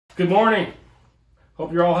Good morning.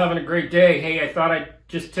 Hope you're all having a great day. Hey, I thought I'd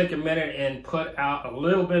just take a minute and put out a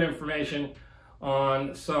little bit of information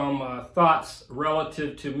on some thoughts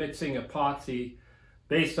relative to mixing epoxy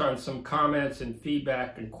based on some comments and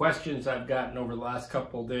feedback and questions I've gotten over the last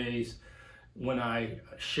couple of days when I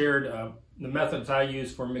shared the methods I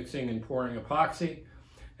use for mixing and pouring epoxy.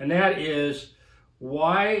 And that is,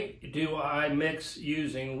 why do I mix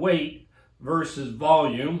using weight versus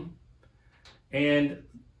volume? And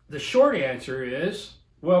the short answer is,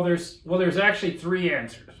 well, there's actually three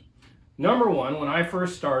answers. Number one, when I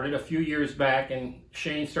first started a few years back and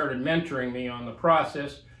Shane started mentoring me on the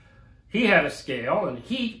process, he had a scale and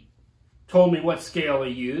he told me what scale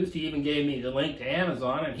he used. He even gave me the link to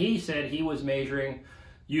Amazon, and he said he was measuring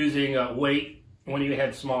using weight when he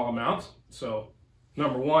had small amounts. So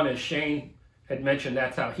number one, as Shane had mentioned,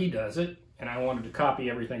 that's how he does it, and I wanted to copy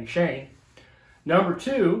everything Shane. Number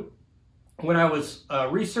two, when I was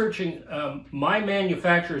researching my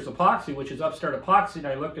manufacturer's epoxy, which is Upstart Epoxy, and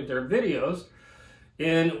I looked at their videos,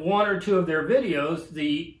 in one or two of their videos,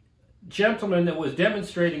 the gentleman that was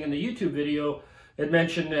demonstrating in the YouTube video had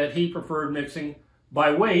mentioned that he preferred mixing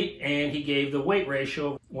by weight, and he gave the weight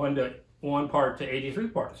ratio of 1 part to 83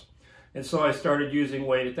 parts. And so I started using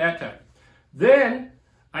weight at that time. Then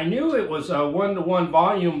I knew it was a 1-to-1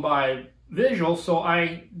 volume by visual, so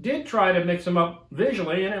I did try to mix them up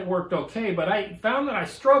visually, and it worked okay, but I found that I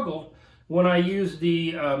struggled when I used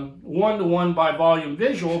the 1-to-1 by volume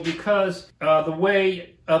visual because the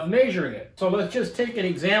way of measuring it. So let's just take an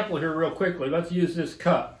example here real quickly. Let's use this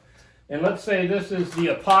cup, and let's say this is the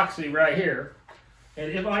epoxy right here, and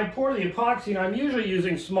if I pour the epoxy, and I'm usually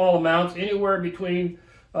using small amounts, anywhere between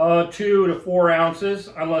 2 to 4 ounces,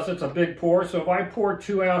 unless it's a big pour. So if I pour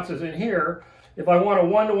 2 ounces in here, if I want a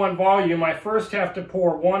 1-to-1 volume, I first have to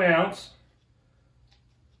pour 1 ounce,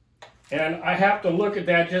 and I have to look at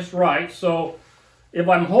that just right. So if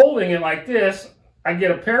I'm holding it like this, I get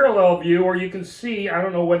a parallel view, or you can see, I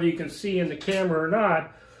don't know whether you can see in the camera or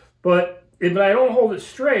not, but if I don't hold it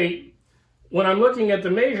straight, when I'm looking at the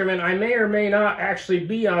measurement, I may or may not actually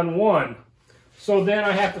be on 1. So then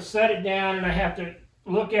I have to set it down, and I have to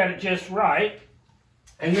look at it just right,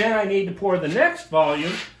 and then I need to pour the next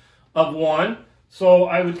volume of 1. So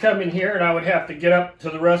I would come in here and I would have to get up to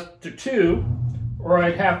the rest to 2, or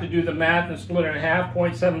I'd have to do the math and split it in half,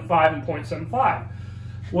 0.75 and 0.75.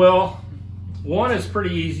 Well, 1 is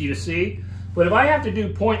pretty easy to see, but if I have to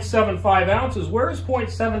do 0.75 ounces, where's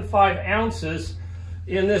 0.75 ounces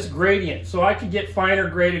in this gradient? So I could get finer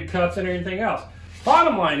graded cuts and everything else.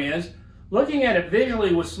 Bottom line is, looking at it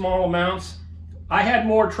visually with small amounts, I had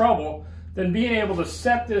more trouble than being able to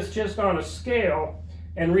set this just on a scale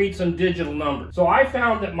and read some digital numbers. So I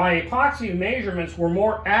found that my epoxy measurements were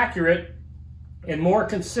more accurate and more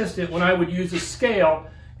consistent when I would use a scale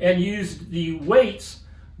and use the weights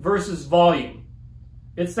versus volume.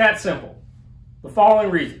 It's that simple. The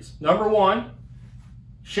following reasons. Number one,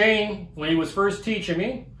 Shane, when he was first teaching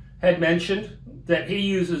me, had mentioned that he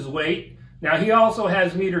uses weight. Now he also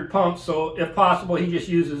has metered pumps, so if possible he just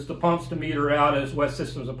uses the pumps to meter out his West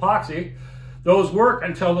Systems epoxy. Those work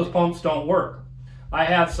until those pumps don't work. I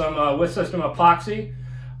have some West System epoxy.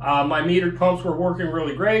 My metered pumps were working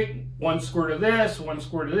really great. 1 squirt of this, 1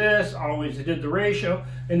 squirt of this, always did the ratio,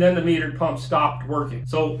 and then the metered pump stopped working.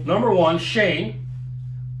 So number one, Shane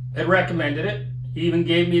had recommended it. He even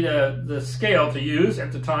gave me the scale to use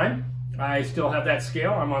at the time. I still have that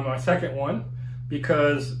scale. I'm on my second one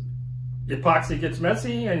because epoxy gets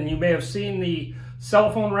messy, and you may have seen the cell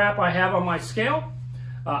phone wrap I have on my scale.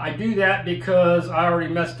 I do that because I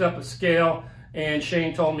already messed up a scale, and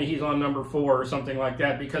Shane told me he's on number 4 or something like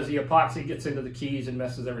that because the epoxy gets into the keys and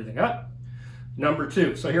messes everything up. Number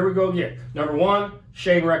 2, so here we go again. Number 1,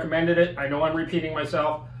 Shane recommended it. I know I'm repeating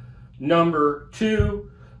myself. Number 2,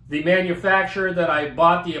 the manufacturer that I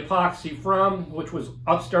bought the epoxy from, which was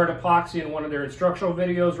Upstart Epoxy, in one of their instructional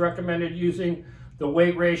videos, recommended using the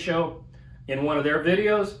weight ratio in one of their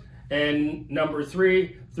videos. And number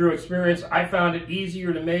 3, through experience, I found it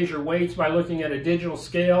easier to measure weights by looking at a digital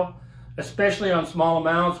scale, especially on small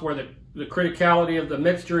amounts where the criticality of the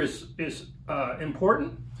mixture is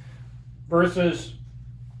important, versus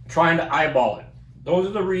trying to eyeball it. Those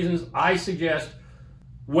are the reasons I suggest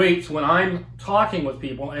weights when I'm talking with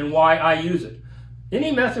people and why I use it.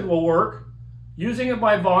 Any method will work. Using it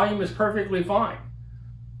by volume is perfectly fine.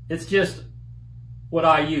 It's just what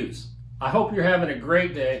I use. I hope you're having a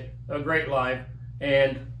great day, a great life,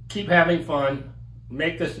 and keep having fun.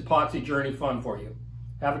 Make this epoxy journey fun for you.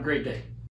 Have a great day.